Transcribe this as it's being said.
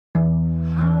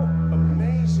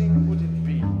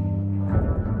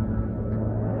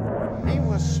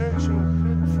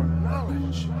searching for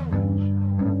knowledge.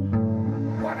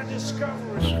 What a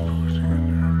discovery!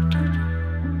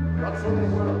 Not from the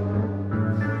world.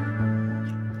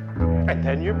 And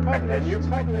then you publish.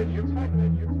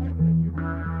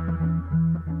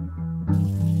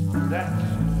 That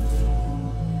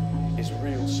is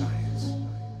real science.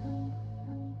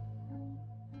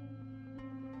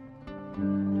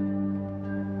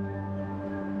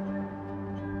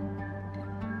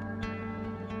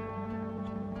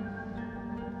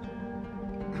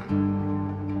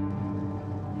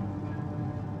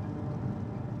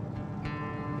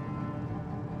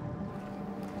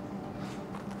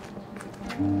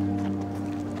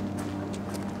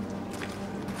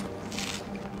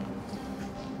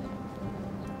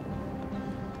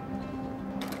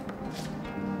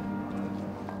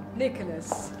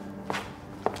 Nicholas,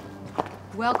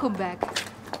 welcome back.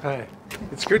 Hi,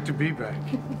 it's good to be back.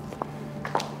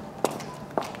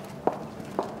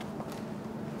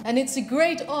 And it's a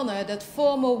great honor that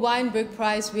former Weinberg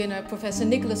Prize winner Professor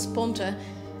Nicholas Ponte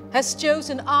has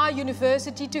chosen our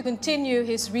university to continue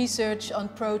his research on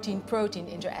protein-protein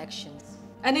interactions.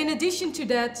 And in addition to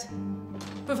that,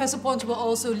 Professor Ponte will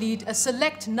also lead a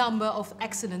select number of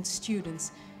excellent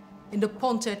students in the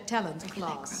Ponte Talent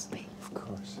class. Of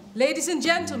course. Ladies and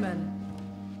gentlemen,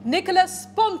 Nicholas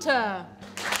Ponte.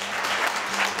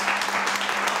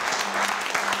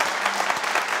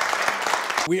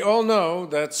 We all know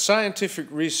that scientific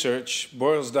research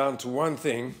boils down to one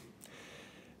thing.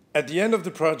 At the end of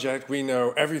the project, we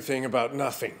know everything about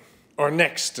nothing, or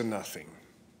next to nothing.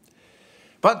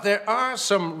 But there are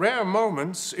some rare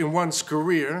moments in one's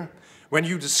career when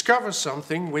you discover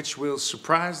something which will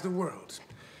surprise the world.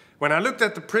 When I looked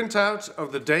at the printout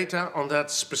of the data on that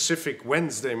specific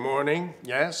Wednesday morning,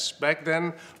 yes, back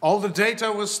then, all the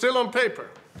data was still on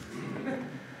paper.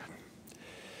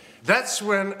 That's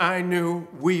when I knew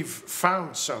we've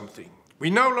found something.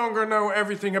 We no longer know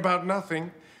everything about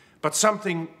nothing, but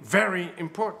something very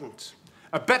important.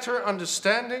 A better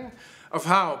understanding of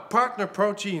how partner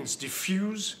proteins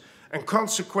diffuse and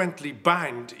consequently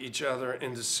bind each other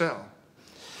in the cell.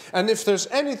 And if there's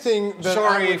anything that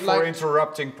Sorry for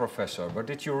interrupting, Professor, but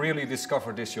did you really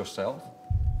discover this yourself?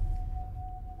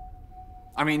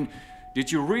 I mean, did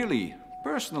you really,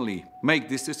 personally, make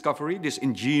this discovery, this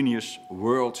ingenious,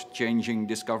 world-changing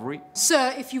discovery?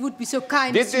 Sir, if you would be so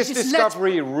kind Did as to this just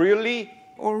discovery really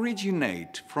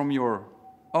originate from your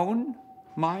own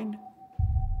mind?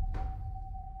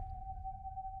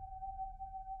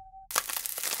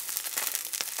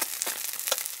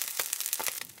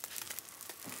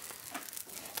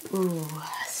 Ooh,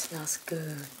 smells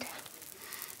good.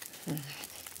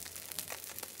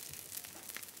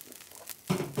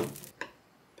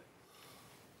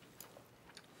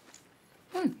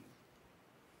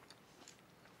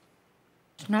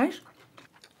 It's nice.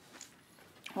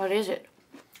 What is it?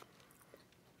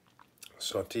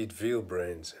 Sauteed veal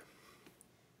brains.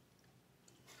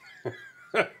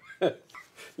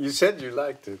 You said you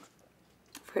liked it.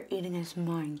 For eating his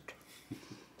mind.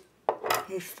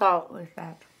 He thought with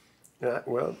that. Yeah,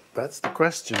 well, that's the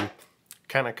question.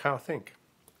 Can a cow think?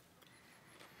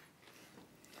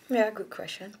 Yeah, good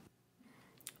question.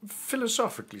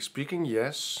 Philosophically speaking,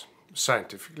 yes.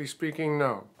 Scientifically speaking,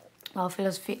 no. Well,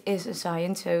 philosophy is a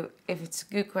science, so if it's a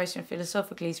good question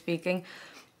philosophically speaking,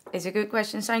 it's a good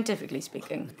question scientifically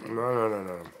speaking.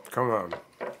 No. Come on.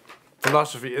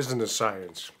 Philosophy isn't a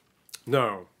science.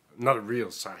 No, not a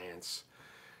real science.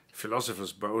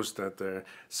 Philosophers boast that their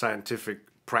scientific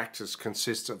practice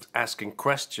consists of asking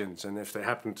questions, and if they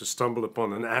happen to stumble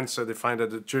upon an answer, they find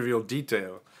it a trivial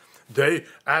detail. They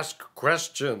ask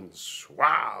questions.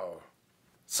 Wow!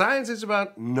 Science is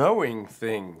about knowing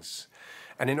things.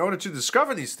 And in order to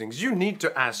discover these things, you need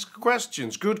to ask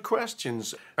questions, good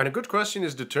questions. And a good question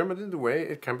is determined in the way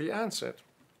it can be answered.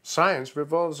 Science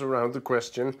revolves around the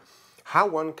question how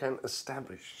one can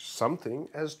establish something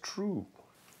as true.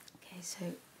 Okay, so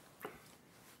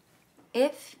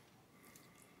if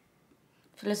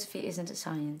philosophy isn't a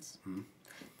science,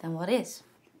 then what is?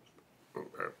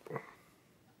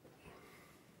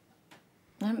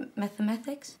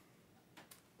 Mathematics?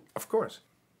 Of course.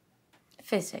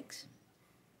 Physics?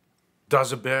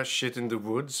 Does a bear shit in the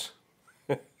woods?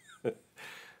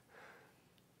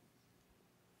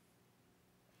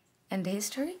 And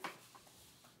history?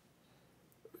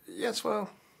 Yes, well,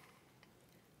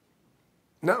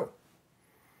 no.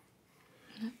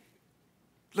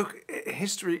 Look,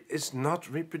 history is not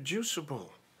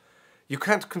reproducible. You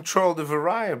can't control the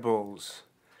variables.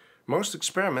 Most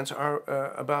experiments are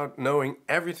about knowing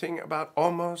everything about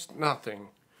almost nothing.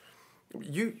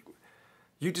 You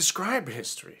describe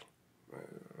history.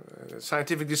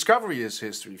 Scientific discovery is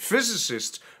history.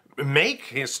 Physicists make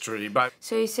history by...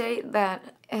 So you say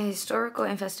that a historical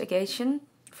investigation,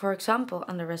 for example,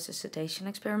 on the resuscitation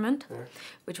experiment,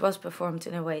 which was performed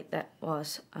in a way that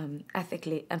was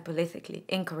ethically and politically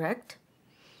incorrect,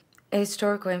 a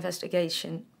historical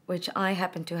investigation which I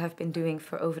happen to have been doing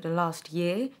for over the last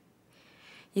year,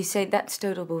 you say that's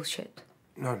total bullshit.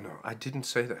 No, I didn't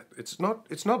say that. It's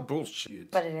not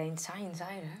bullshit. But it ain't science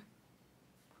either.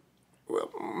 Well,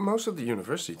 most of the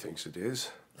university thinks it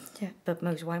is. Yeah, but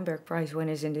most Weinberg Prize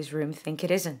winners in this room think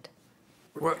it isn't.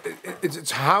 Well,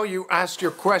 it's how you ask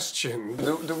your question,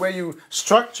 the way you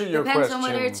structure your question. Depends on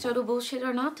whether it's total bullshit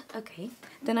or not? Okay.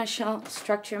 Then I shall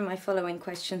structure my following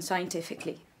question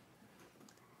scientifically.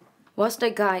 Was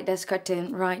the guy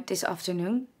Descartes right this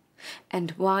afternoon?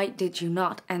 And why did you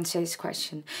not answer his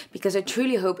question? Because I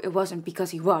truly hope it wasn't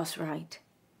because he was right.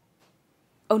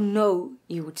 Oh no,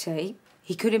 you would say.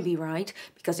 He couldn't be right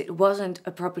because it wasn't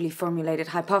a properly formulated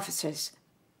hypothesis.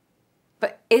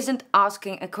 But isn't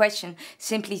asking a question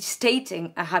simply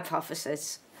stating a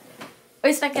hypothesis? Or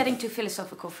is that getting too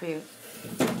philosophical for you?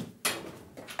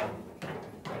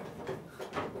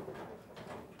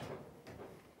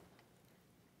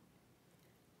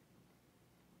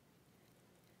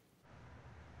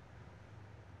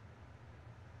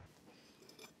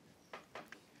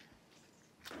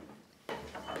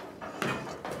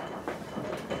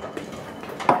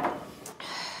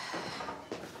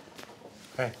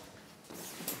 Hey.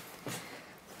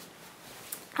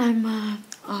 I'm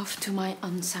off to my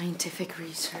unscientific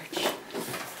research.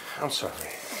 I'm sorry.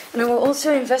 And I will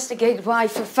also investigate why,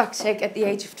 for fuck's sake, at the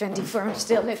age of 24, I'm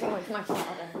still living with my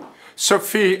father.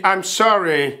 Sophie, I'm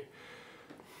sorry.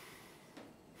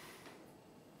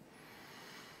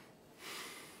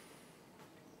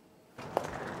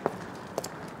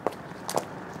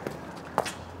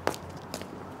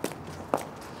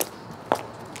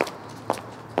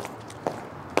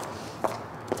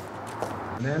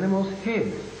 An animal's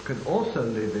head can also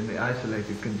live in the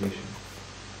isolated condition.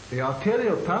 The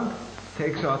arterial pump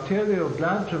takes arterial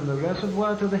blood from the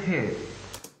reservoir to the head.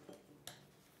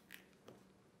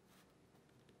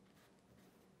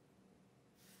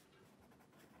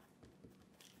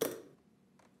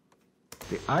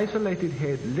 The isolated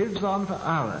head lives on for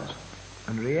hours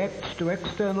and reacts to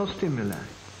external stimuli.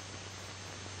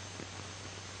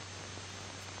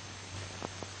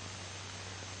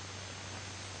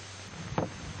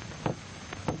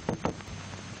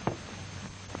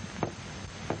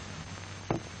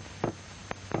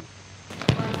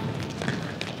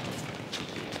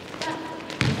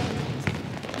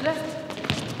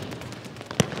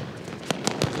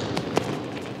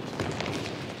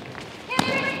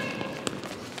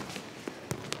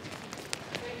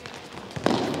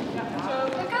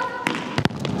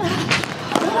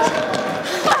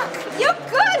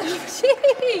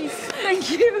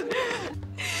 Thank you.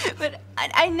 But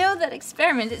I know that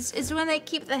experiment is when they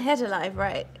keep the head alive,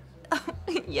 right?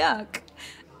 Yuck.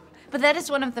 But that is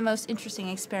one of the most interesting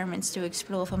experiments to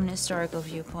explore from an historical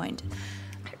viewpoint.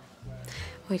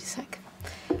 Wait a sec.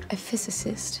 A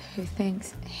physicist who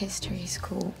thinks history is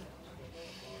cool.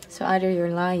 So either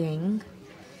you're lying,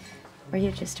 or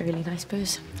you're just a really nice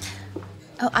person.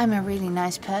 Oh, I'm a really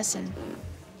nice person.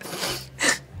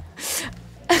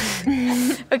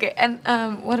 Okay, and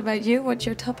what about you? What's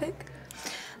your topic?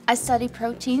 I study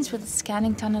proteins with a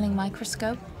scanning tunneling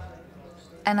microscope.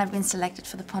 And I've been selected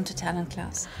for the Ponte Talent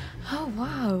class. Oh,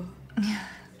 wow. Yeah,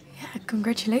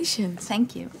 congratulations.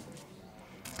 Thank you.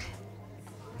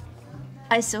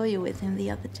 I saw you with him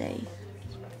the other day.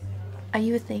 Are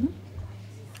you a thing?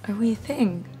 Are we a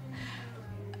thing?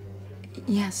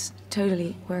 Yes,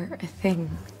 totally, we're a thing.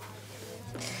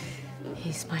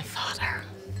 He's my father.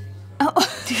 Oh,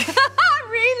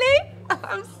 really?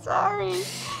 I'm sorry.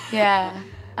 Yeah,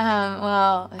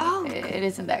 well, it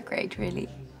isn't that great, really.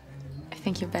 I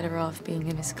think you're better off being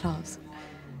in his class.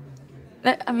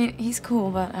 I mean, he's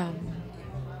cool, but, I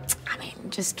mean,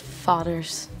 just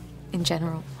fathers in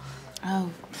general.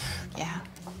 Oh, yeah.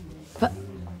 But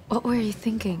what were you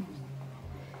thinking?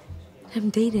 I'm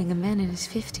dating a man in his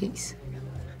 50s.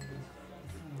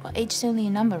 Well, age is only a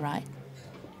number, right?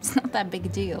 It's not that big a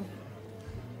deal.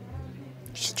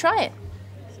 You should try it.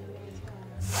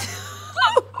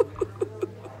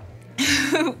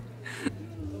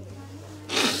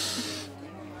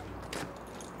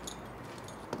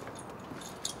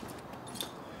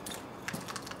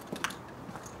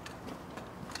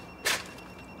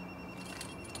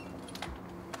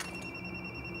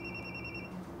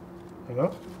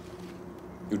 Hello?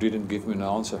 You didn't give me an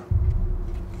answer.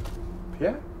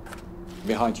 Yeah?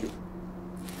 Behind you.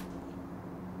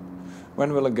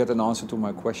 When will I get an answer to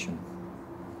my question?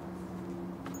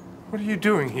 What are you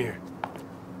doing here?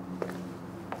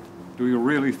 Do you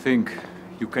really think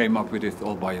you came up with it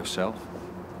all by yourself?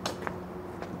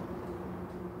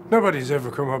 Nobody's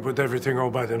ever come up with everything all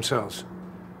by themselves.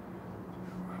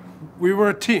 We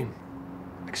were a team.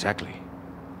 Exactly.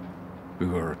 We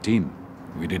were a team.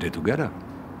 We did it together.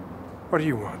 What do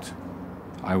you want?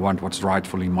 I want what's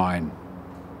rightfully mine.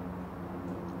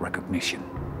 Recognition.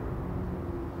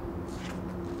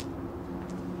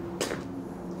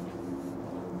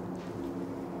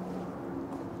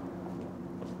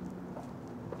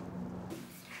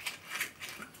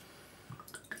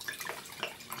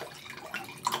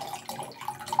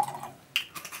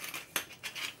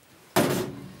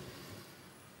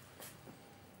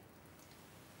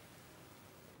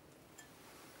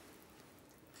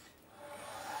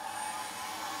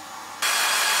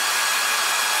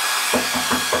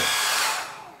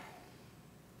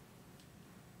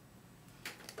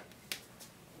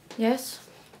 Yes?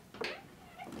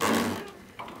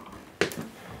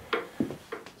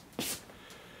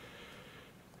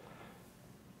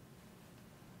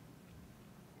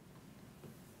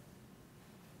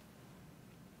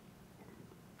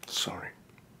 Sorry.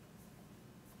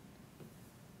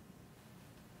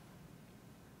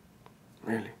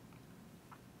 Really?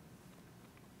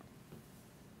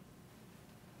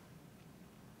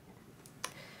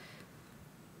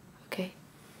 Okay.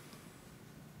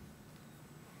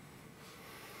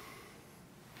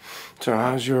 So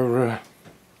how's your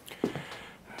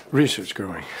research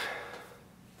going?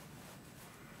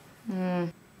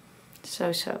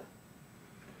 So.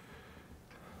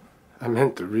 I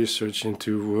meant the research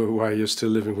into why you're still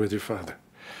living with your father.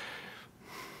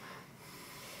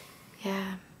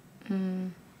 Yeah.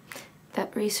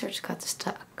 That research got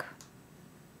stuck.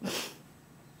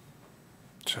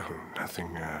 So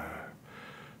nothing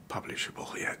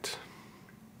publishable yet.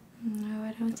 No,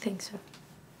 I don't think so.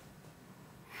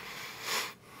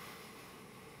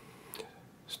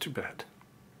 It's too bad.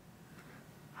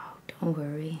 Oh, don't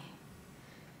worry.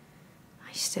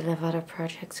 I still have other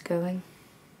projects going.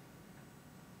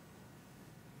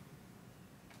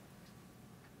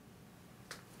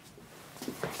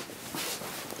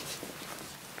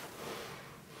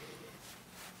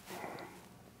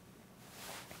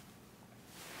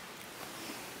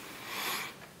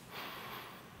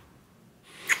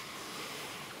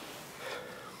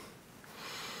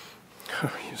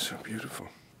 Oh, you're so beautiful.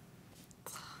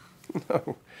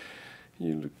 No,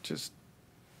 you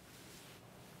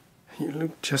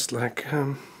look just like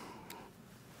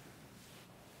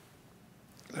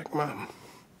Mom.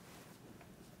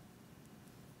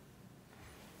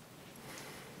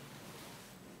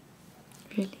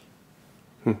 Really?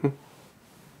 Mm-hmm.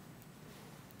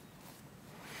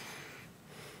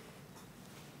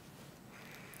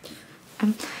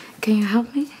 Can you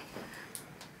help me?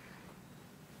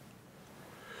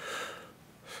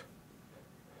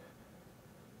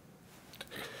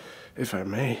 If I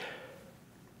may.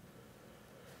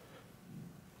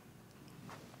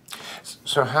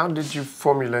 So how did you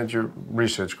formulate your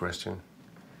research question?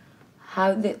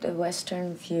 How did the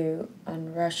Western view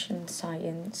on Russian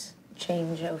science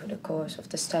change over the course of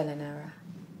the Stalin era?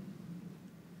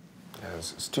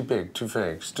 Yes, it's too big, too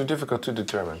vague, it's too difficult to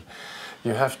determine.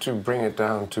 You have to bring it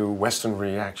down to Western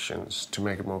reactions to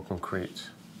make it more concrete.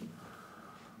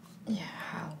 Yeah,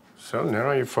 how? So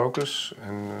narrow your focus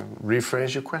and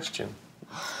rephrase your question.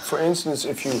 For instance,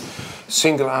 if you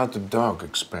single out the dog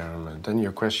experiment, then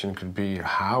your question could be,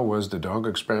 how was the dog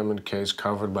experiment case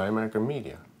covered by American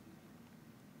media?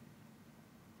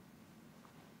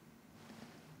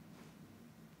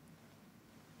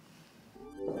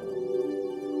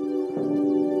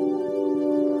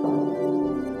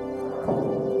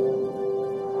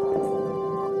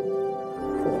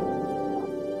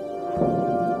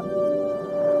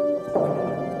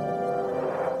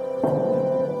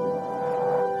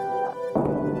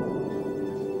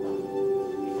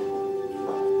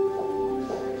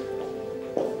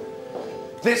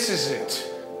 This is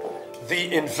it.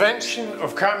 The invention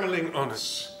of Kamerling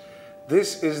Onnes.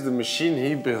 This is the machine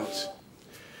he built.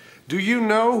 Do you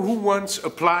know who once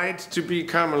applied to be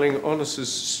Kamerling Onnes'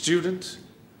 student?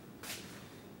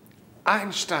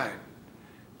 Einstein.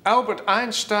 Albert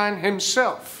Einstein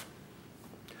himself.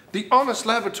 The Onnes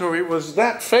laboratory was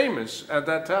that famous at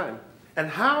that time.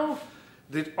 And how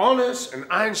did Onnes and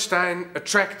Einstein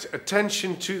attract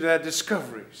attention to their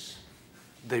discoveries?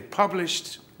 They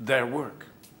published their work.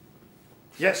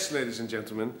 Yes, ladies and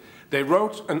gentlemen, they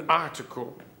wrote an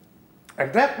article.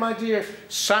 And that, my dear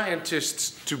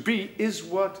scientists-to-be, is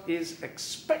what is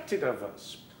expected of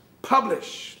us.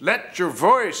 Publish. Let your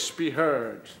voice be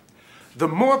heard. The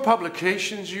more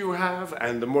publications you have,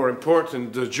 and the more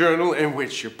important the journal in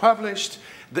which you're published,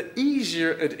 the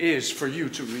easier it is for you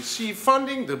to receive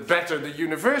funding, the better the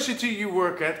university you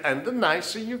work at, and the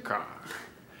nicer your car.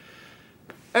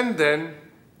 And then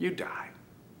you die.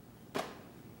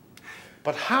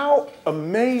 But how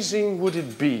amazing would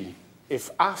it be if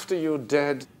after you're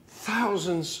dead,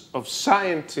 thousands of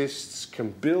scientists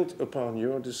can build upon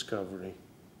your discovery?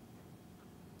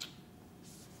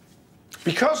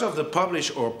 Because of the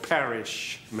publish or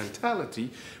perish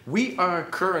mentality, we are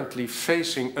currently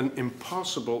facing an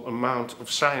impossible amount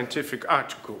of scientific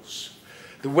articles.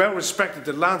 The well-respected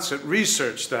The Lancet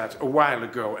researched that a while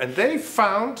ago, and they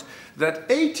found that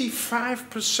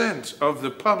 85% of the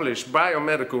published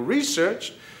biomedical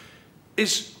research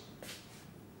is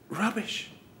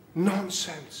rubbish,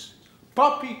 nonsense,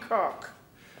 poppycock,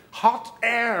 hot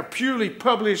air purely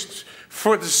published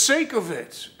for the sake of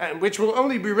it, and which will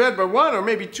only be read by one or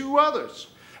maybe two others,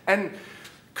 and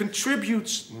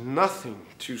contributes nothing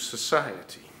to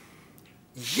society.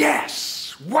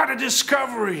 Yes! What a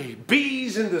discovery!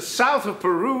 Bees in the south of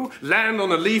Peru land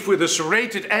on a leaf with a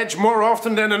serrated edge more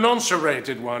often than a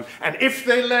non-serrated one. And if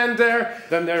they land there,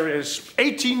 then there is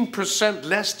 18%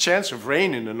 less chance of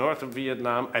rain in the north of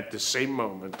Vietnam at the same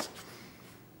moment.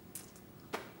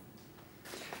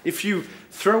 If you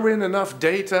throw in enough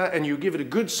data and you give it a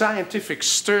good scientific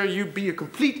stir, you'd be a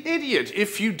complete idiot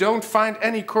if you don't find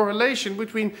any correlation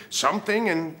between something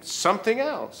and something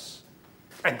else.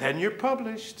 And then you're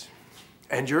published.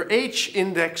 And your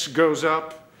H-index goes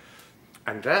up.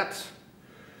 And that,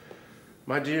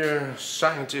 my dear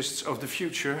scientists of the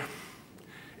future,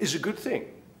 is a good thing.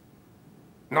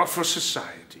 Not for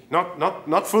society,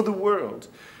 not for the world,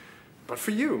 but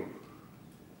for you.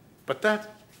 But that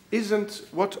isn't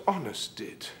what Honest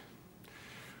did.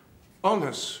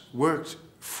 Honest worked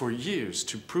for years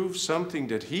to prove something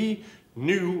that he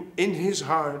knew in his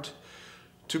heart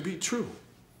to be true.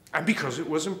 And because it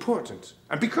was important.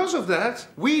 And because of that,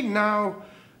 we now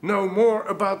know more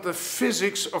about the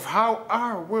physics of how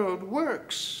our world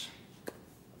works.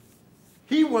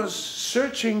 He was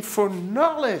searching for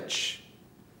knowledge,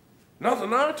 not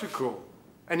an article.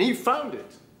 And he found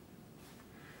it.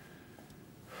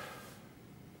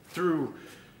 Through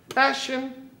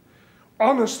passion,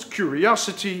 honest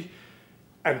curiosity,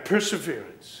 and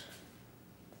perseverance.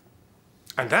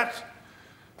 And that,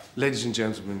 ladies and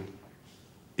gentlemen,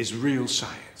 is real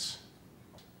science.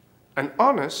 And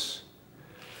Honest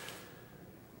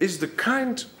is the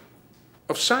kind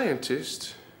of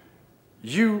scientist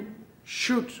you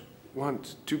should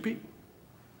want to be.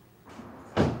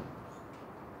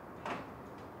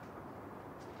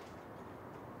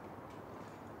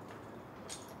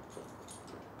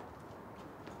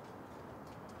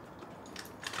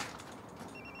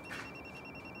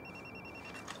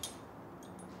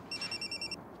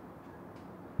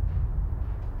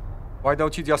 Why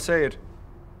don't you just say it?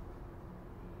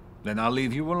 Then I'll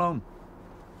leave you alone.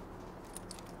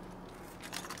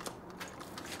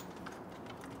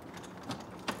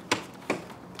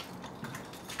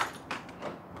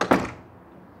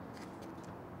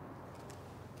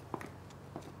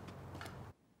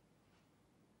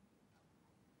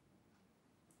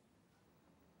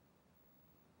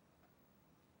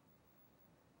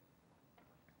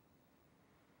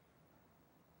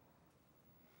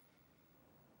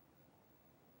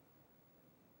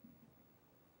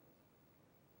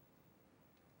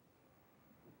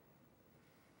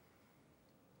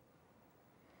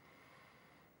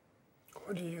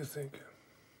 What do you think?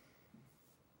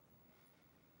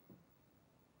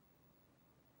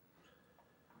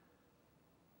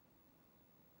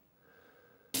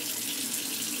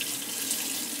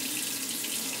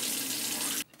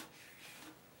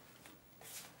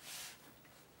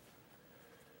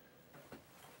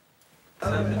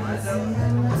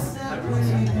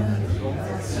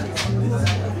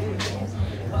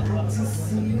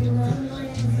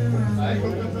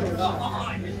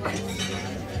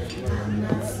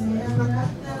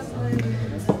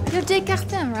 You're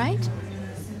Descartes, right?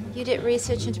 You did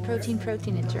research into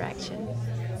protein-protein interaction.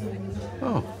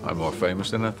 Oh, I'm more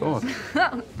famous than I thought.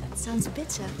 Oh, that sounds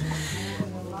bitter.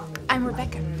 I'm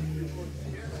Rebecca.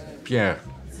 Pierre.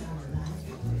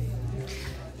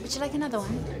 Would you like another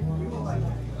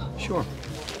one? Sure.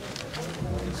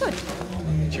 Good.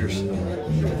 Cheers.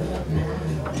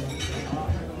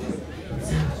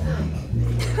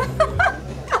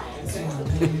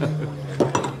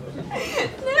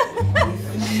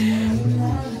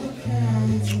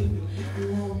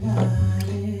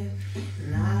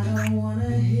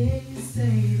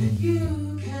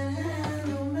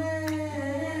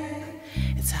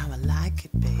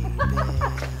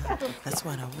 That's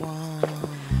what I want.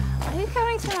 Are you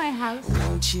coming to my house?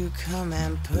 Won't you come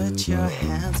and put your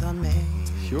hands on me?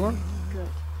 Sure. Good.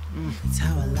 It's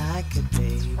how I like it,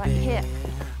 baby. Right here.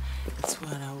 That's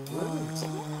what I want.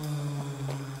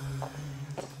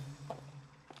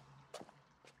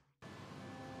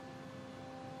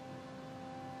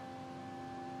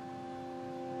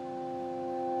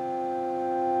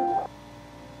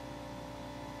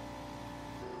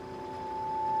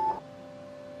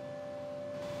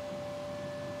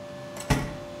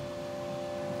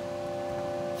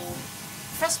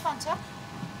 Professor Ponta,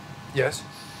 Yes?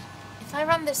 if I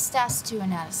run this STAS-2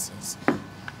 analysis,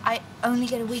 I only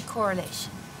get a weak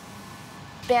correlation.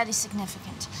 Barely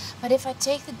significant. But if I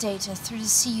take the data through the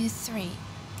CU3,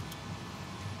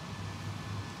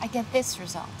 I get this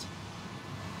result.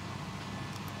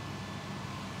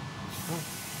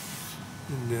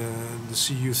 The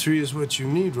CU3 is what you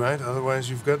need, right? Otherwise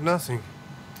you've got nothing.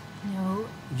 No,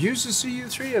 Use the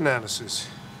CU3 analysis.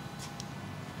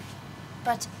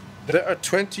 but There are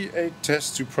 28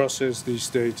 tests to process these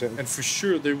data, and for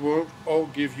sure they won't all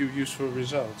give you useful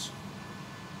results.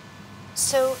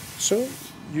 so So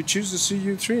you choose the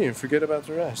CU3 and forget about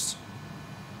the rest.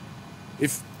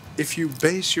 If you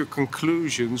base your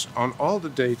conclusions on all the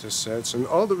data sets and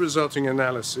all the resulting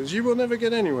analysis, you will never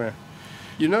get anywhere.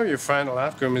 You know your final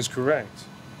outcome is correct.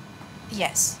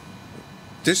 yes.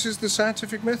 This is the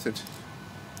scientific method.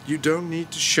 You don't need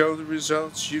to show the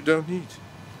results you don't need.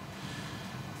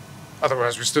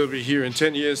 Otherwise, we'll still be here in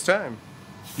 10 years' time.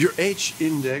 Your age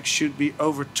index should be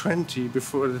over 20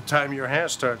 before the time your hair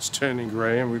starts turning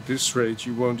gray, and with this rate,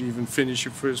 you won't even finish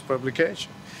your first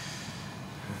publication.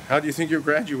 How do you think you'll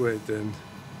graduate then?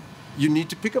 You need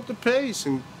to pick up the pace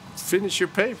and finish your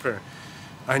paper.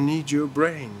 I need your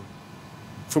brain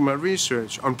for my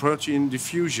research on protein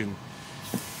diffusion.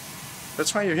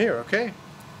 That's why you're here, okay?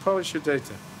 Polish your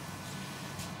data.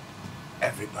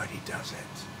 Everybody does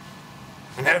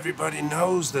it. And everybody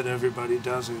knows that everybody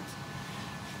does it.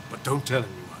 But don't tell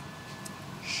anyone.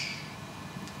 Shh.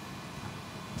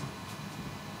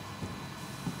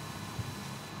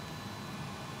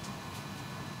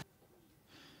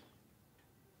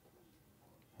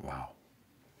 Wow.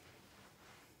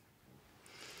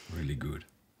 Really good.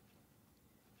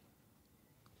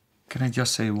 Can I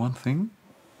just say one thing?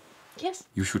 Yes.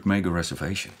 You should make a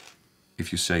reservation.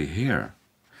 If you say here,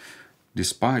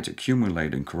 despite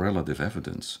accumulating correlative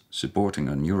evidence supporting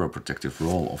a neuroprotective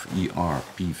role of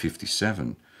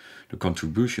ERP57, the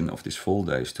contribution of this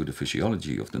folate to the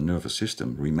physiology of the nervous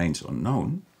system remains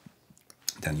unknown,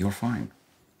 then you're fine.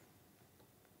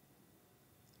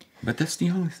 But that's the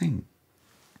only thing.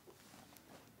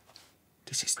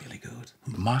 This is really good.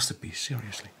 A masterpiece,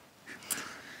 seriously.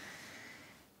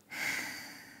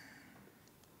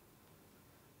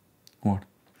 What?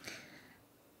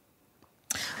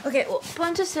 Okay, well,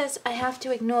 Ponta says I have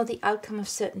to ignore the outcome of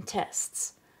certain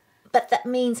tests. But that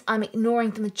means I'm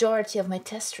ignoring the majority of my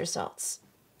test results.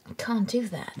 I can't do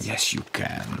that. Yes, you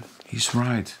can. He's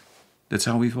right. That's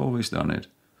how we've always done it.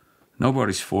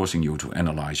 Nobody's forcing you to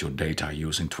analyze your data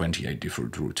using 28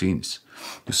 different routines.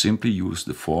 You simply use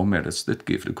the 4 methods that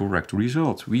give the correct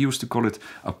result. We used to call it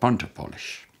a Ponta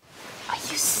polish. Are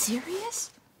you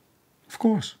serious? Of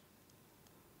course.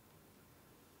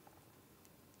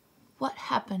 What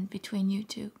happened between you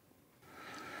two?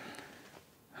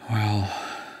 Well,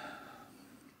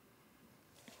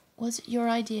 Was it your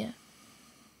idea?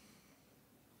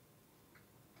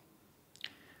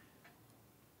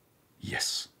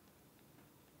 yes.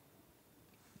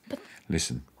 But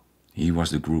Listen, he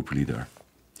was the group leader.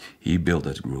 He built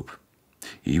that group.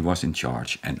 He was in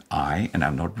charge, and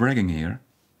I'm not bragging here,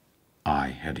 I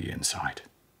had the inside.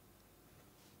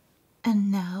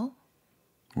 and now?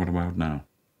 What about now?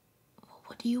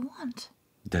 What do you want?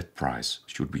 That prize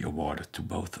should be awarded to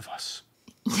both of us.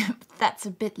 Yeah, but that's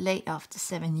a bit late after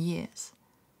 7 years.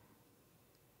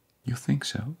 You think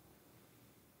so?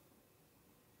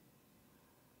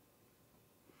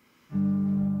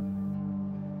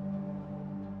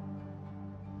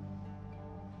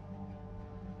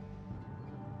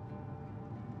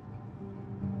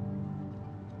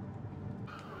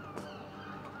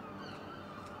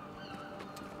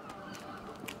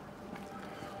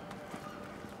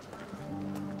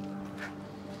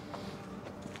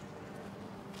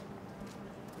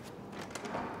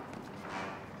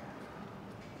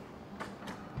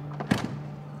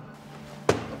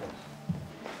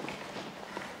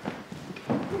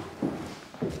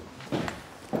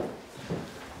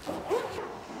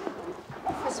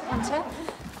 Professor Ponta,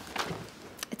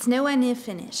 it's nowhere near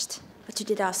finished, but you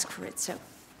did ask for it, so.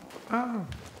 Ah,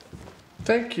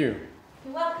 thank you.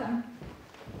 You're welcome.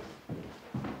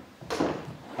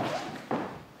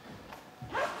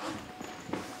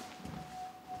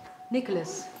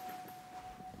 Nicholas,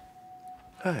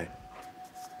 Hi.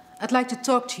 I'd like to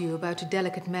talk to you about a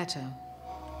delicate matter.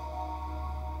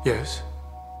 Yes?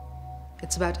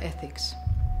 It's about ethics.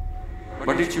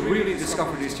 But did you really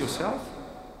discover this yourself?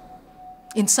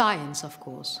 In science, of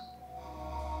course.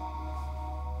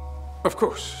 Of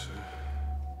course.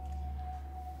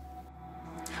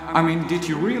 I mean, did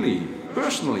you really,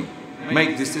 personally,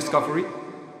 make this discovery?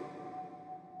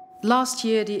 Last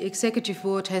year, the Executive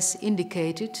Board has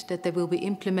indicated that they will be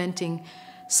implementing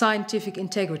scientific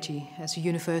integrity as a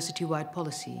university-wide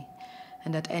policy,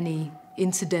 and that any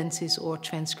incidences or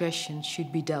transgressions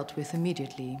should be dealt with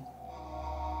immediately.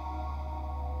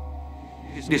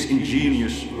 This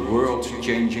ingenious,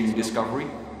 world-changing discovery?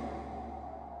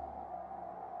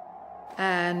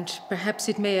 And perhaps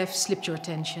it may have slipped your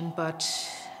attention, but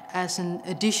as an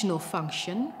additional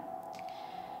function,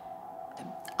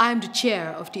 I'm the chair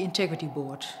of the Integrity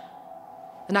Board.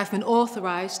 And I've been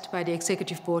authorized by the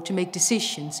Executive Board to make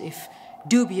decisions if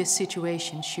dubious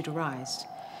situations should arise.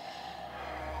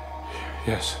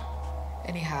 Yes.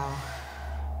 Anyhow,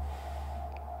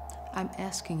 I'm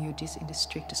asking you this in the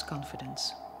strictest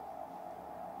confidence.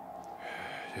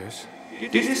 Yes?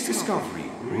 Did this discovery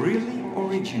really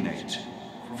originate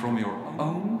from your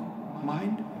own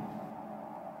mind?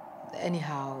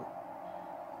 Anyhow,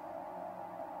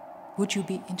 would you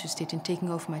be interested in taking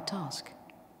over my task?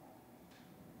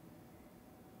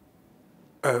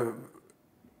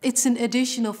 It's an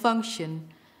additional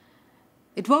function.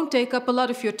 It won't take up a lot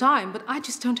of your time, but I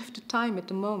just don't have the time at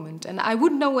the moment, and I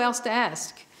wouldn't know who else to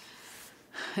ask.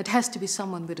 It has to be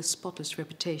someone with a spotless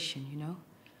reputation, you know?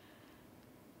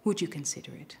 Would you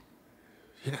consider it?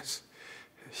 Yes.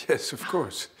 Yes, of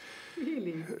course.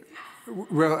 Really?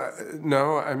 Well,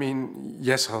 no, I mean,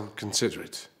 yes, I'll consider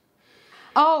it.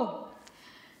 Oh,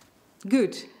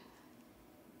 good.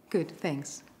 Good,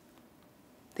 thanks.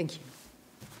 Thank you.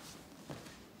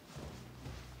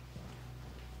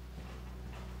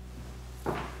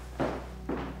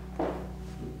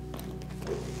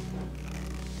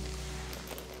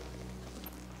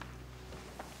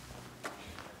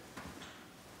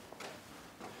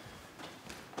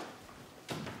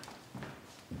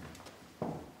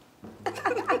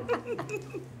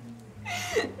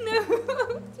 No,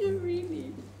 you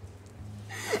really.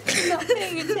 You're not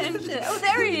paying attention. Oh,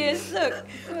 there he is. Look.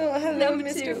 Well, hello, Number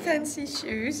Mr. two. Fancy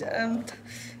Shoes.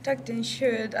 Tucked in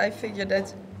shirt. I figured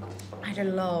that's either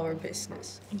law or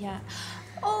business. Yeah.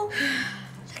 Oh,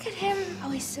 look at him. Oh,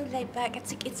 he's so laid back.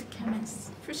 It's a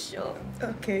chemist. For sure.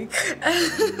 Okay.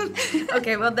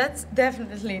 Okay, well, that's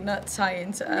definitely not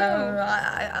science.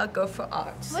 I'll go for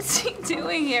arts. What's he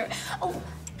doing here? Oh,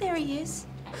 there he is.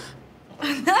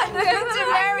 I'm going to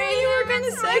marry you. You were going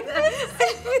to say that.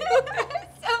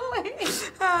 So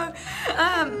wait.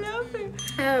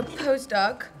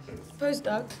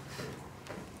 Postdoc.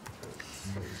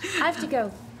 I have to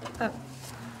go.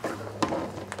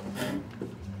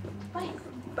 Bye.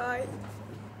 Bye.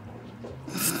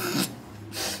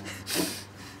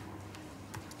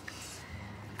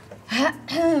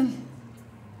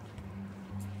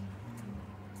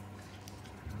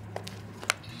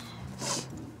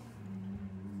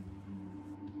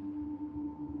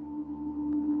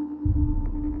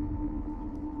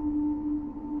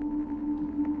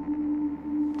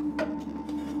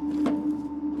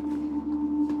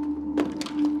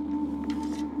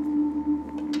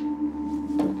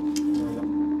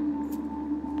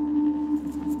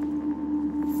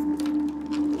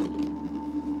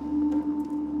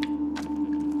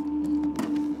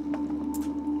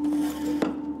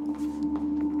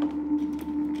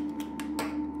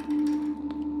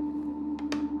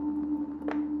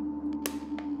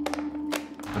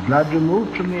 The blood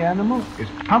removed from the animal is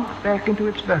pumped back into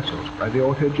its vessels by the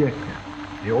autojector.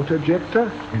 The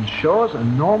autojector ensures a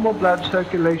normal blood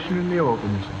circulation in the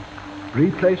organism,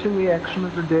 replacing the action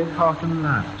of the dead heart and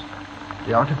lungs.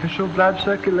 The artificial blood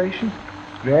circulation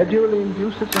gradually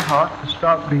induces the heart to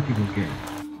start beating again.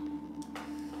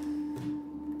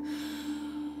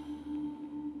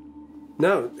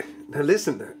 No,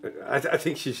 listen, I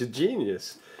think she's a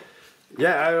genius.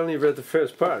 Yeah, I only read the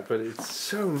first part, but it's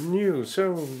so new,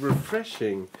 so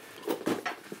refreshing.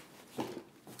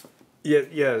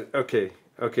 Yeah, okay,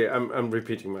 I'm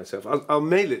repeating myself. I'll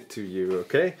mail it to you,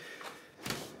 okay?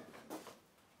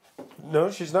 No,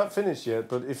 she's not finished yet,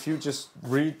 but if you just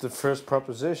read the first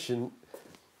proposition,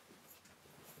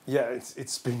 yeah,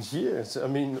 it's been years. I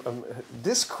mean,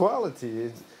 this quality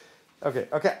is... Okay,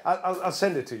 I'll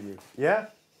send it to you, yeah?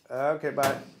 Okay,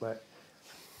 bye.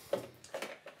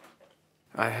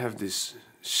 I have this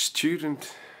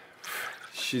student.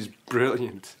 She's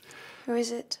brilliant. Who is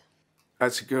it?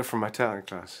 That's a girl from my talent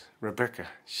class, Rebecca.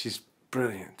 She's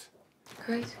brilliant.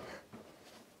 Great.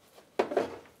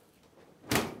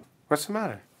 What's the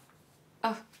matter?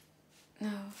 Oh, no,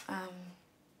 I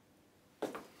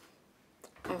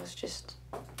was just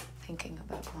thinking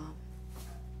about Mom.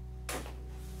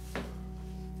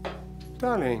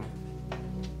 Darling.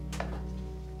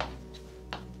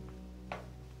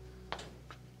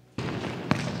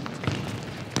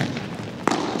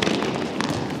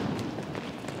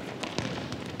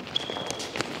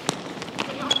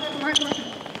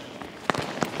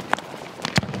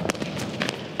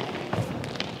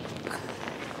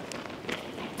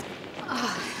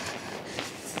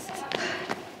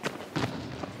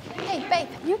 Hey, babe,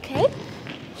 you okay?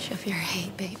 Shove your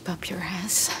hay, babe, up your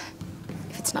ass.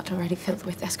 If it's not already filled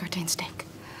with escartane steak.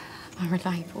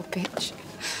 Unreliable bitch.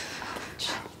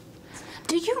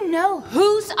 Do you know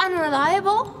who's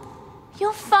unreliable?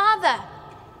 Your father.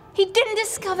 He didn't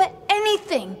discover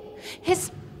anything.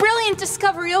 His brilliant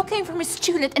discovery all came from his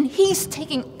student, and he's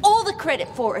taking all the credit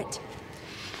for it.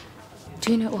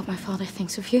 Do you know what my father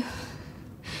thinks of you?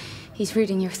 He's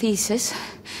reading your thesis,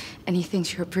 and he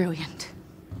thinks you're brilliant.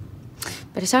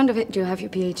 By the sound of it, you'll have your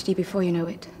PhD before you know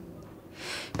it.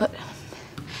 But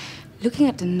looking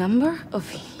at the number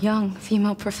of young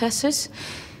female professors,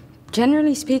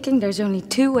 generally speaking, there's only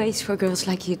 2 ways for girls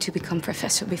like you to become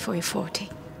professor before you're 40.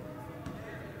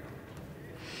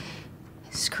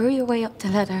 Screw your way up the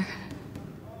ladder,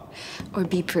 or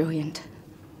be brilliant.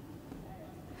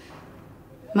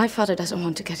 My father doesn't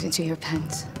want to get into your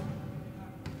pants.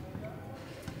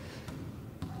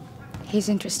 He's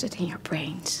interested in your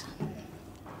brains.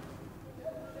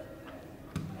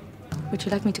 Would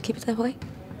you like me to keep it that way?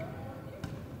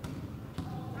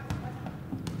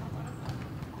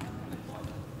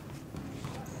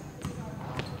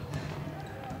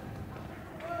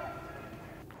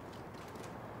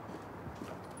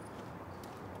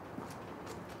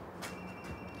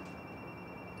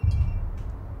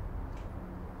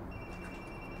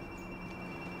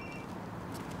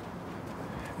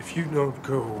 If you don't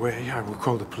go away, I will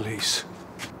call the police.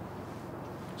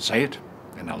 Say it,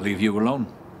 and I'll leave you alone.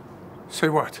 Say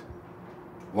what?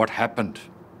 What happened?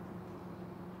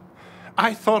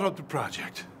 I thought of the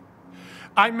project.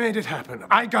 I made it happen.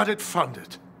 I got it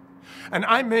funded. And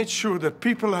I made sure that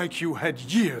people like you had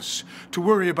years to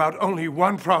worry about only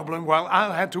one problem, while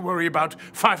I had to worry about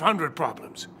 500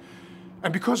 problems.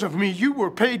 And because of me, you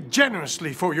were paid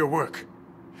generously for your work.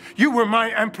 You were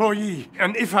my employee,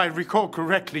 and if I recall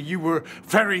correctly, you were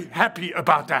very happy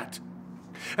about that.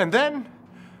 And then,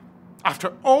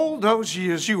 after all those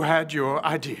years, you had your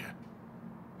idea.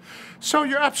 So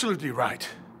you're absolutely right.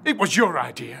 It was your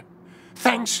idea.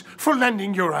 Thanks for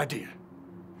lending your idea.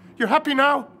 You're happy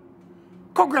now?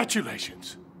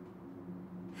 Congratulations.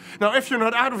 Now, if you're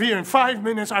not out of here in 5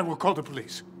 minutes, I will call the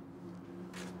police.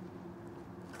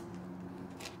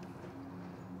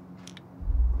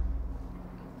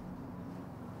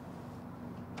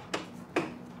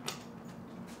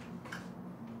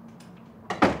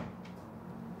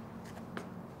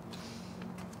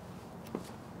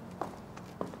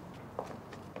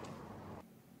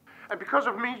 And because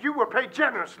of me, you were paid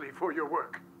generously for your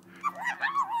work.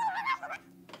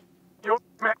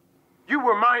 You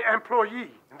were my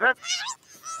employee. And then,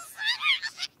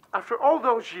 after all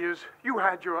those years, you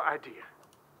had your idea.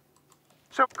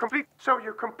 So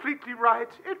you're completely right.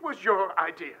 It was your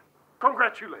idea.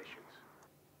 Congratulations.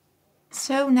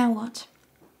 So now what?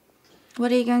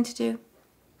 What are you going to do?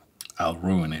 I'll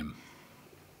ruin him.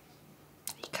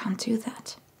 You can't do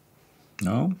that.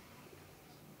 No?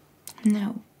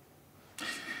 No.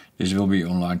 This will be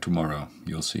online tomorrow,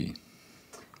 you'll see.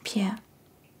 Pierre.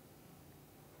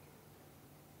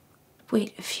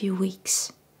 Wait a few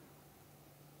weeks.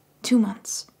 2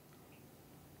 months.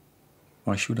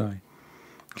 Why should I?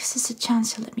 Because there's a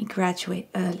chance he'll let me graduate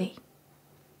early.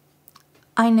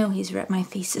 I know he's read my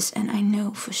thesis, and I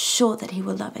know for sure that he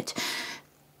will love it.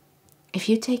 If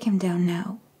you take him down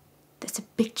now, there's a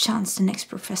big chance the next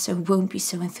professor won't be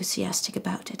so enthusiastic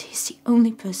about it. He's the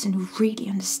only person who really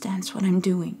understands what I'm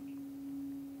doing.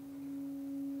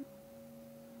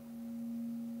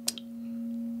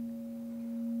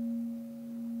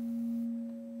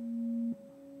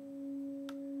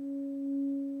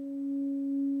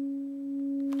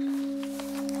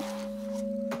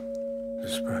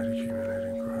 Despite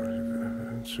accumulating qualitative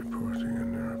evidence supporting a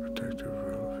neuroprotective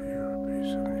role of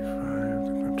ERP75,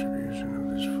 the contribution of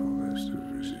this full list to the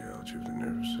physiology of the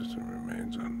nervous system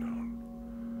remains unknown.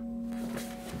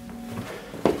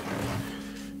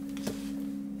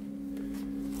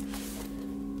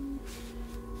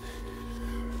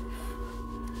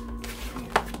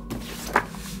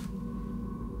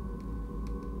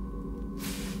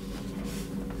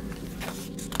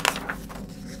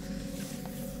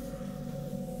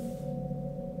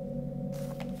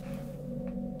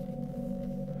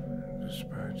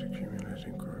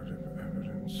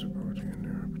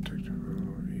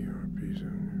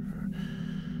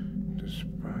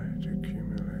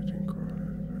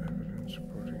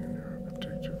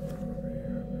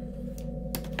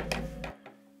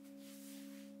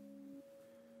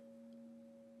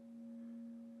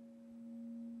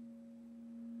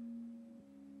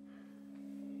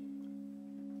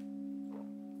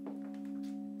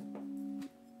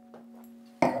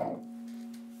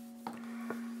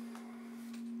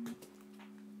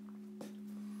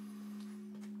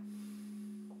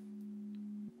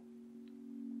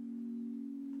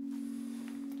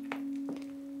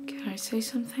 say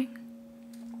something?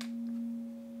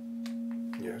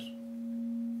 Yes.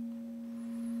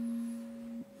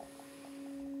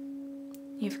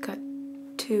 You've got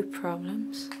two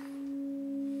problems.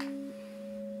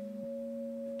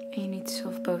 You need to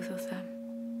solve both of them.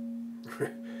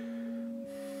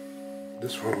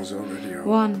 This one was already over.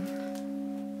 One,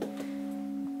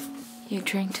 you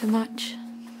drink too much.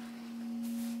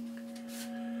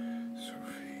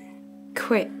 Sophie.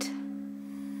 Quit.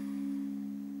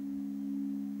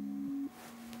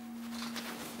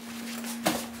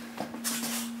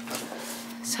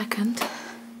 Second,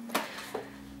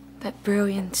 that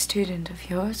brilliant student of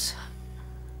yours,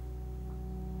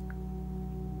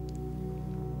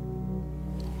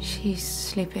 she's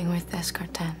sleeping with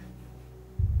Descartes.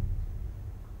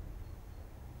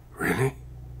 Really?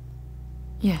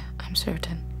 Yeah, I'm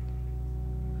certain.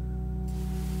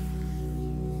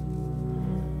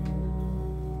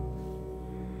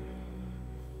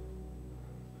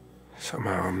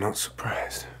 Somehow I'm not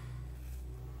surprised.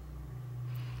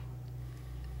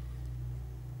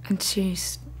 And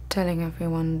she's telling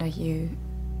everyone that you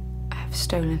have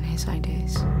stolen his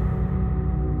ideas.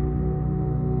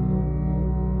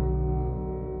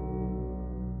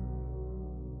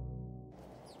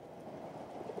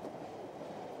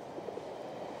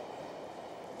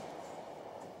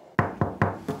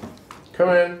 Come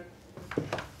in.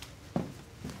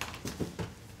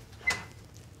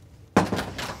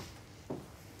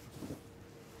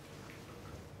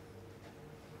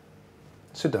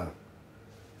 Sit down.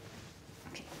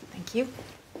 Okay, thank you.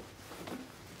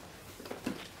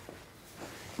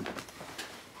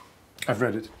 I've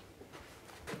read it.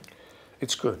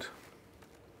 It's good.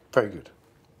 Very good.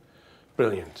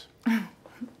 Brilliant.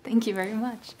 Thank you very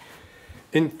much.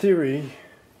 In theory,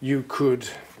 you could,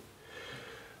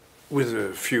 with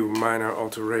a few minor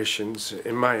alterations,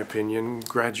 in my opinion,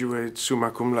 graduate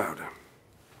summa cum laude.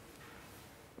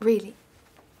 Really?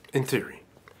 In theory.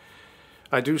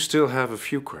 I do still have a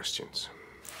few questions.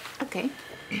 Okay.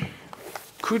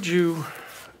 Could you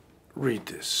read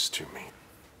this to me?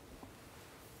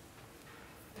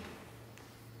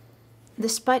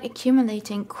 Despite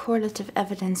accumulating correlative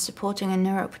evidence supporting a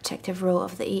neuroprotective role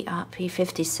of the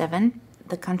ERP57,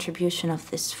 the contribution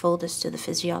of this folders to the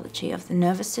physiology of the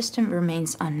nervous system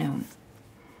remains unknown.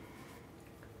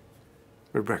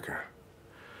 Rebecca,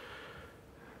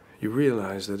 you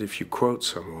realize that if you quote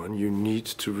someone, you need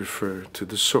to refer to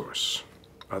the source.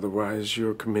 Otherwise,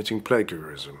 you're committing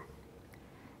plagiarism.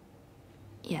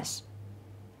 Yes.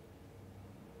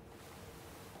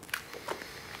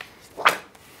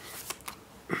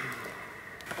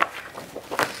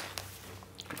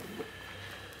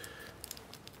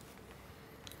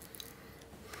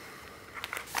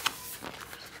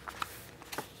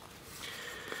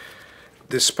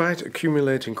 Despite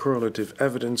accumulating correlative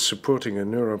evidence supporting a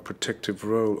neuroprotective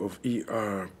role of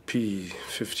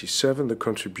ERP57, the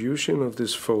contribution of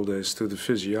this foldase to the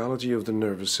physiology of the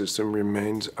nervous system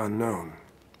remains unknown.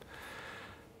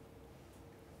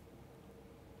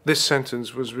 This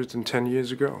sentence was written 10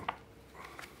 years ago.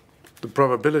 The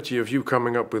probability of you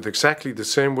coming up with exactly the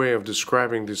same way of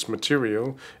describing this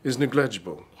material is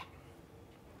negligible.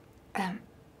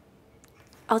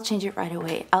 I'll change it right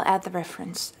away. I'll add the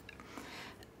reference.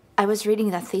 I was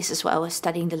reading that thesis while I was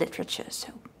studying the literature,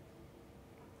 so...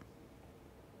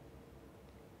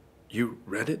 You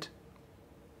read it?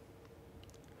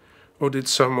 Or did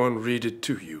someone read it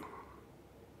to you?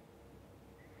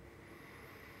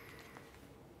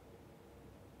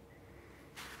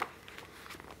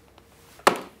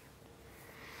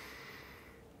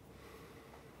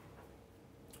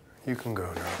 You can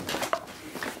go now.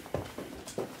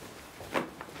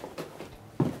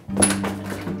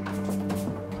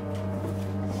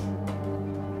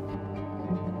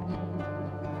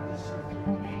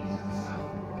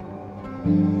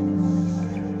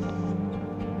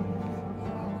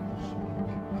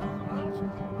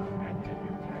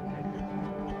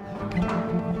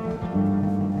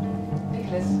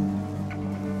 Nicholas.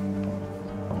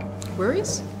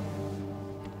 Worries?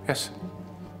 Yes.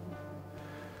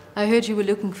 I heard you were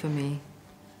looking for me.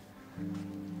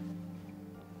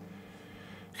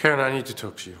 Karen, I need to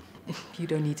talk to you. You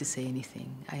don't need to say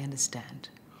anything. I understand.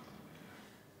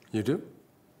 You do?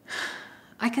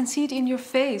 I can see it in your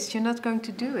face. You're not going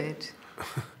to do it.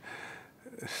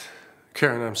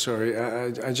 Karen, I'm sorry.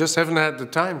 I just haven't had the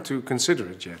time to consider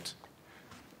it yet.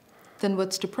 Then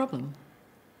what's the problem?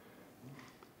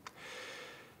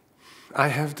 I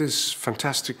have this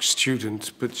fantastic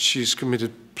student, but she's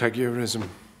committed plagiarism.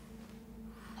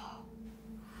 No.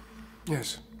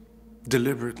 Yes,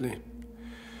 deliberately.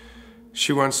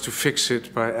 She wants to fix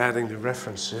it by adding the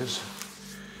references.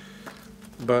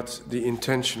 But the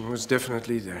intention was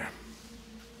definitely there.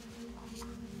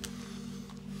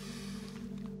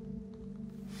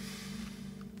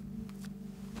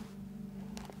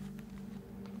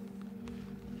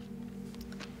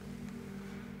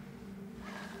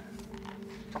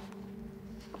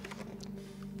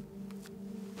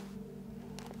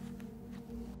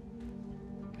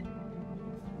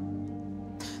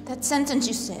 That sentence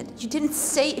you said, you didn't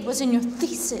say it was in your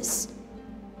thesis.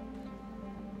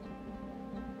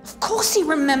 Of course he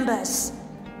remembers.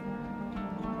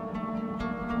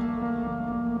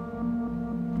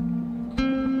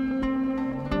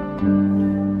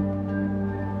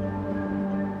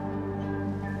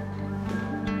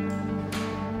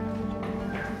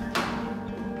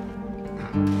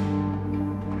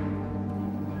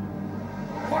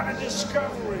 What a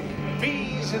discovery!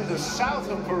 Bees in the south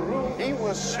of Peru. He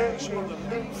was searching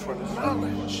for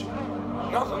knowledge,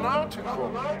 not an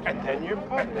article. And then you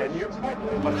publish.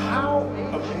 But how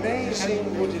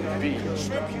amazing would it be?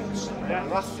 Tributes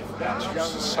nothing to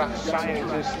society.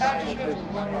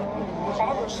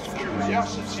 Honest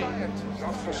curiosity and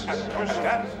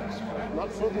personality.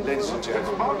 Ladies and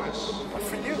gentlemen, honest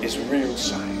is real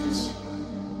science.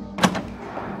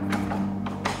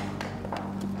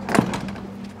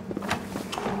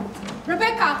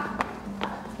 Rebecca!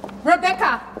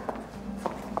 Rebecca!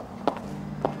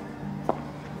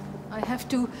 I have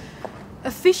to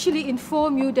officially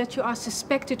inform you that you are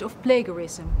suspected of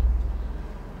plagiarism.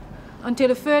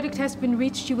 Until a verdict has been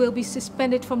reached, you will be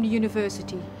suspended from the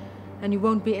university, and you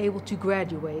won't be able to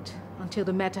graduate until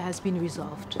the matter has been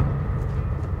resolved.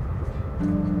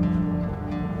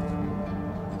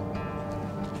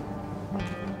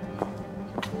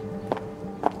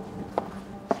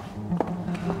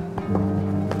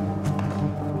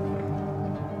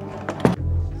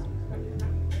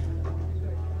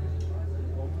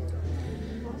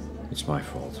 It's my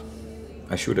fault.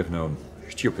 I should have known.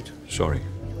 Stupid. Sorry.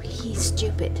 He's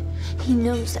stupid. He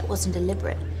knows that wasn't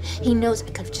deliberate. He knows I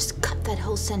could have just cut that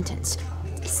whole sentence.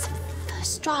 It's the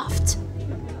first draft.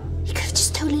 He could have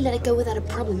just totally let it go without a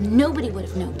problem. Nobody would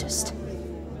have noticed.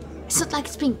 It's not like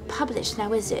it's being published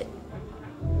now, is it?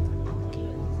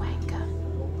 Wanker.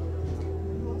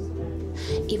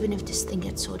 Even if this thing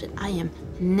gets sorted, I am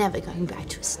never going back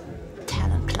to his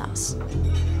talent class.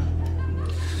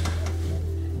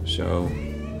 So,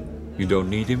 you don't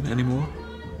need him anymore?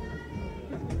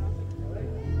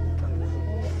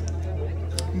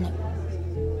 No.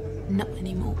 Not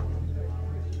anymore.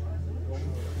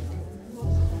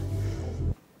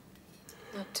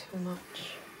 Not too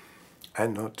much.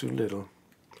 And not too little.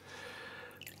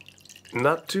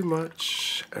 Not too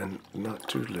much and not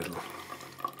too little.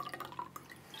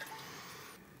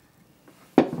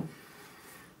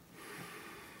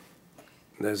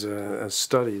 There's a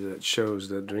study that shows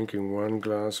that drinking 1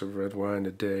 glass of red wine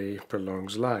a day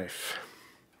prolongs life.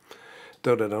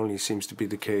 Though that only seems to be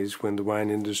the case when the wine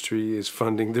industry is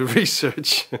funding the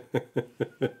research.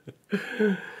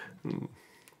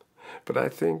 But I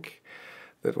think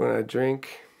that when I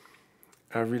drink,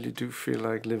 I really do feel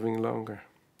like living longer.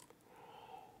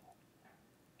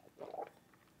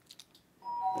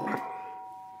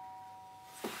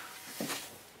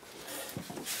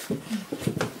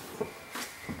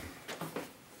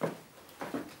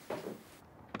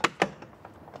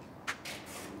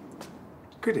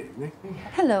 Good evening.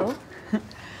 Hello.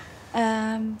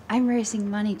 I'm raising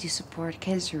money to support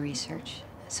cancer research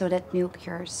so that new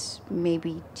cures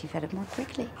maybe develop more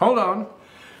quickly. Hold on.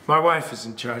 My wife is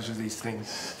in charge of these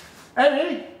things.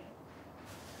 Emmy!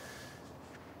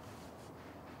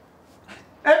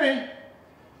 Emmy!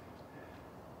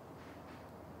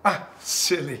 Ah,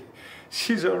 silly.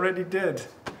 She's already dead.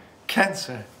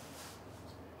 Cancer.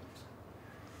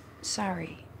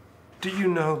 Sorry. Do you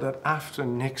know that after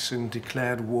Nixon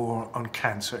declared war on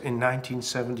cancer in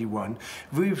 1971,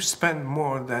 we've spent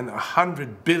more than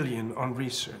 100 billion on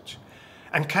research,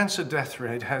 and cancer death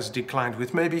rate has declined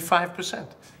with maybe 5%.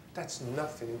 That's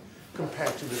nothing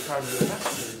compared to the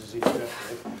cardiovascular disease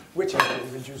death rate, which has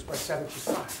been reduced by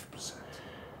 75%.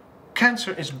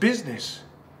 Cancer is business.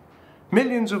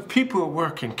 Millions of people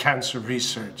work in cancer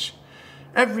research.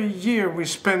 Every year we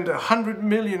spend 100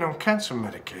 million on cancer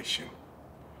medication.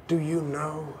 Do you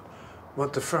know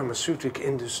what the pharmaceutical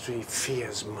industry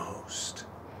fears most?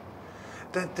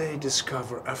 That they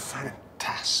discover a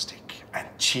fantastic and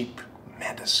cheap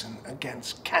medicine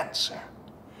against cancer.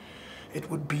 It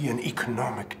would be an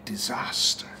economic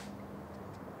disaster.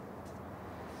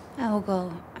 I'll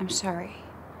go. I'm sorry.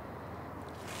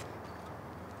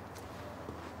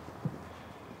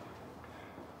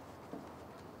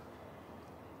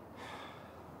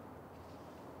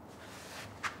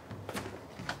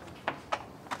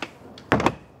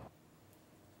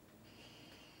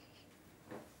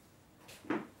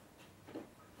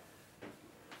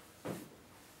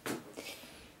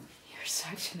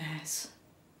 such an ass.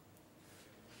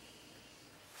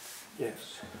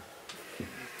 Yes.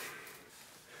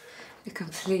 A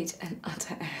complete and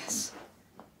utter ass.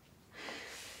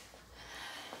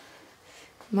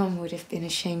 Mom would have been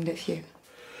ashamed of you.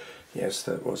 Yes,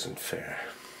 that wasn't fair.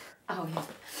 Oh, yeah.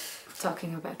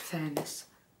 Talking about fairness.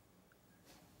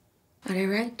 Are they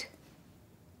right?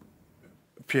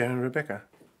 Pierre and Rebecca?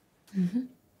 Mm-hmm.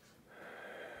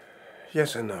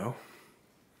 Yes and no.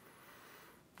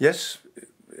 Yes,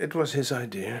 it was his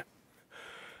idea.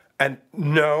 And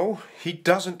no, he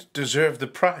doesn't deserve the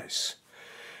prize.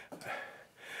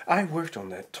 I worked on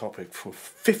that topic for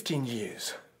 15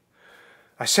 years.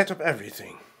 I set up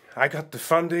everything. I got the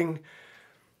funding.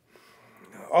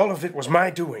 All of it was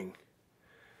my doing.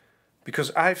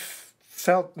 Because I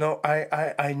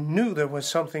knew there was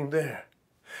something there.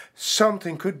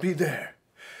 Something could be there.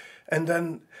 And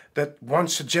then that one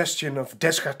suggestion of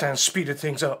Descartes speeded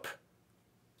things up.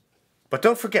 But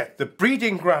don't forget, the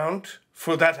breeding ground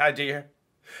for that idea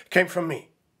came from me.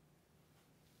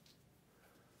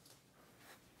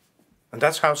 And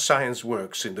that's how science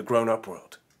works in the grown-up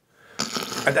world.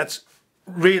 And that's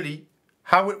really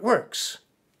how it works.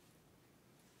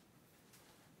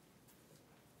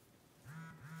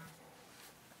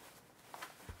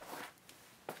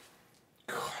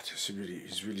 God,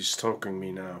 he's really stalking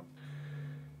me now.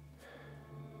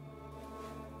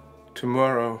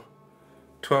 Tomorrow,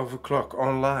 12 o'clock,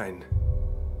 online.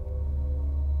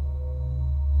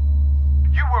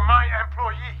 You were my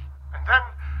employee, and then,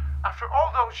 after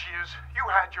all those years, you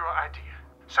had your idea.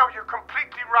 So you're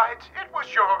completely right, it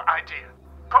was your idea.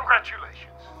 Congratulations.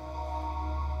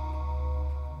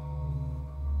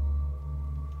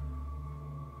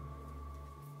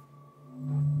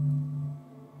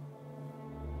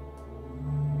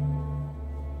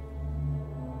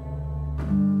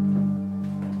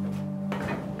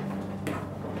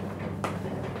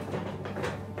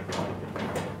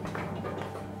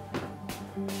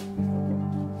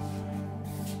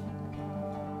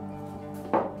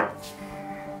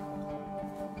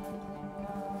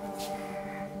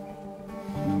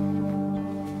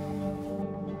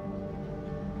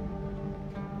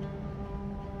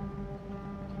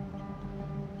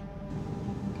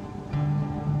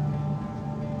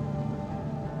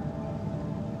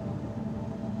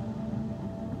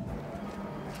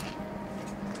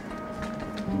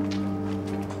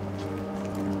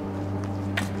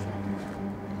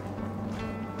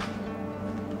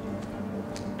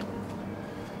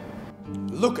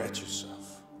 Look at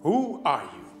yourself. Who are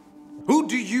you? Who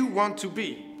do you want to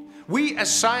be? We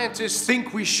as scientists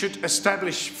think we should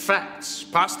establish facts,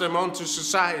 pass them on to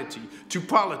society, to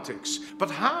politics. But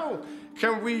how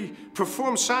can we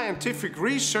perform scientific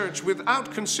research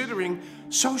without considering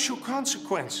social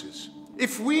consequences?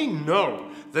 If we know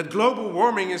that global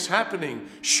warming is happening,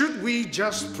 should we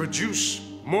just produce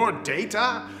more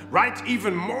data, write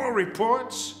even more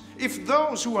reports? If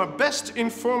those who are best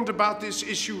informed about this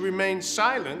issue remain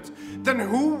silent, then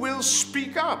who will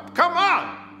speak up? Come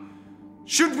on!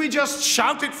 Should we just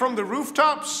shout it from the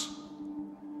rooftops?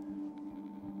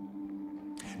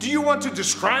 Do you want to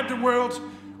describe the world,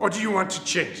 or do you want to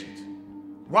change it?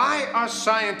 Why are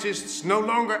scientists no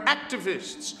longer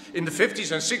activists? In the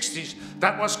 50s and 60s,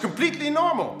 that was completely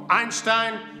normal.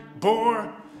 Einstein,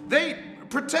 Bohr, they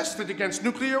protested against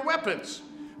nuclear weapons.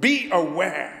 Be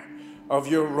aware of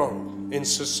your role in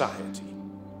society.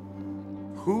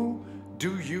 Who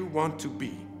do you want to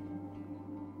be?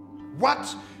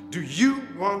 What do you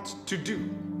want to do?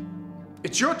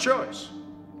 It's your choice.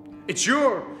 It's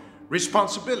your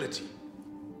responsibility.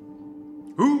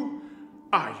 Who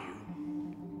are you?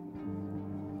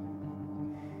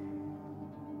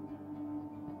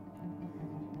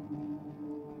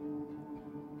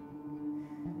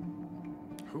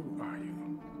 Who are you?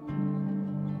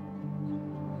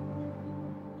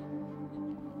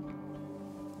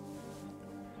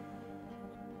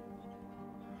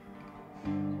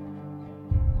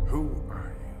 Who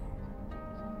are you?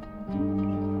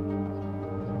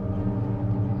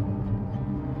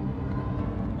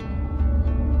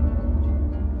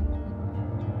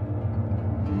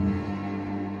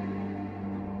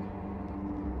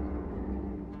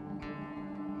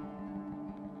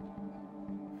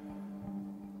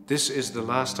 This is the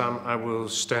last time I will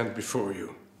stand before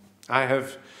you. I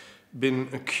have been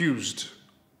accused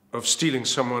of stealing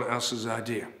someone else's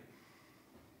idea.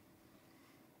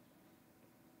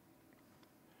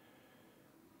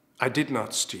 I did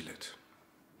not steal it,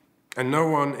 and no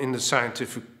one in the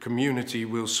scientific community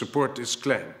will support this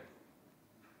claim.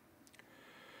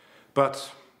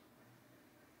 But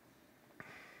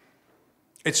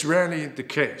it's rarely the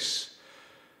case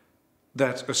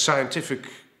that a scientific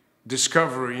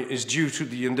discovery is due to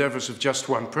the endeavors of just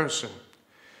one person.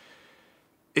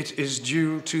 It is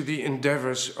due to the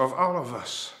endeavors of all of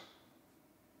us.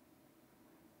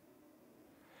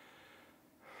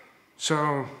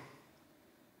 So,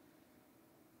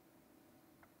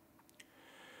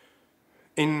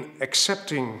 in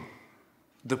accepting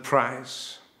the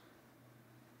prize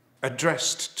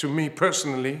addressed to me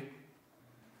personally,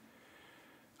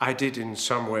 I did in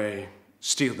some way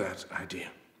steal that idea.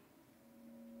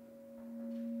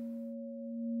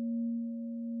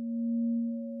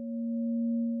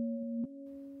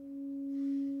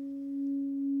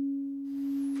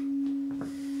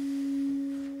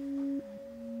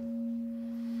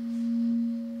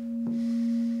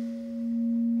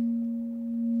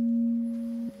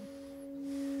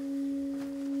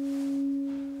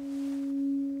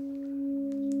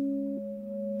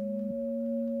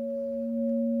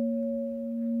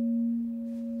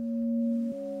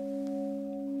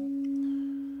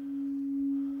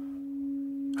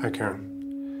 Hi,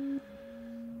 Karen.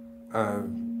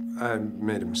 I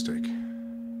made a mistake.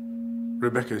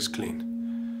 Rebecca is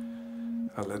clean.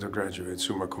 I'll let her graduate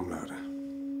summa cum laude.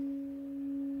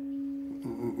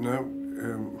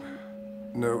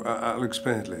 No, I'll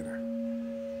explain it later.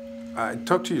 I'll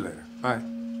talk to you later. Bye.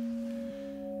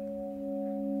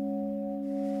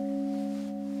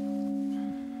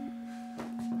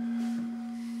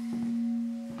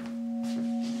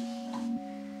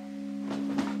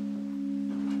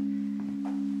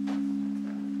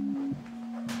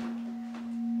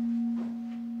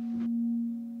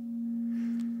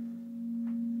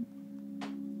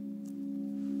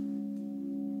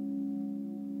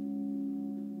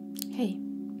 Hey,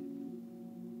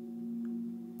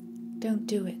 don't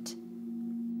do it.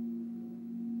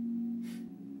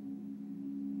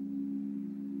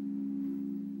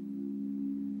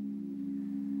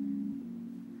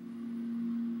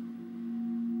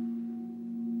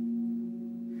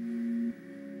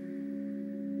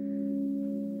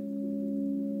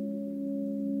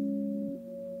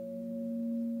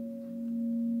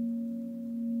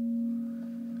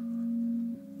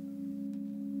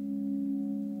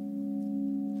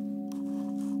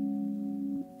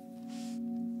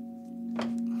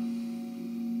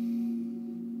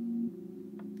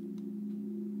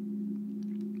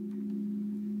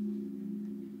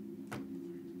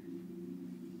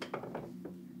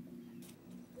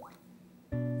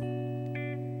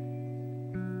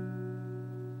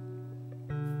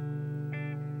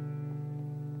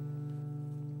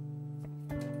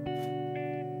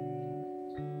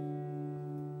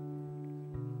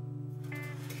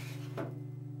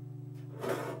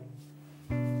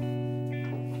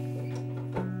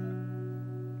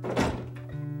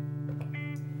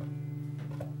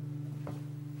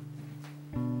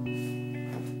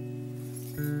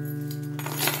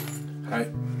 Hi.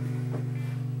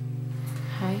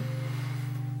 Hi.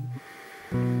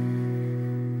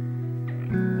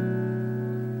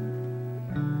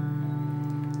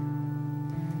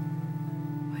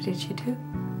 What did you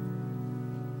do?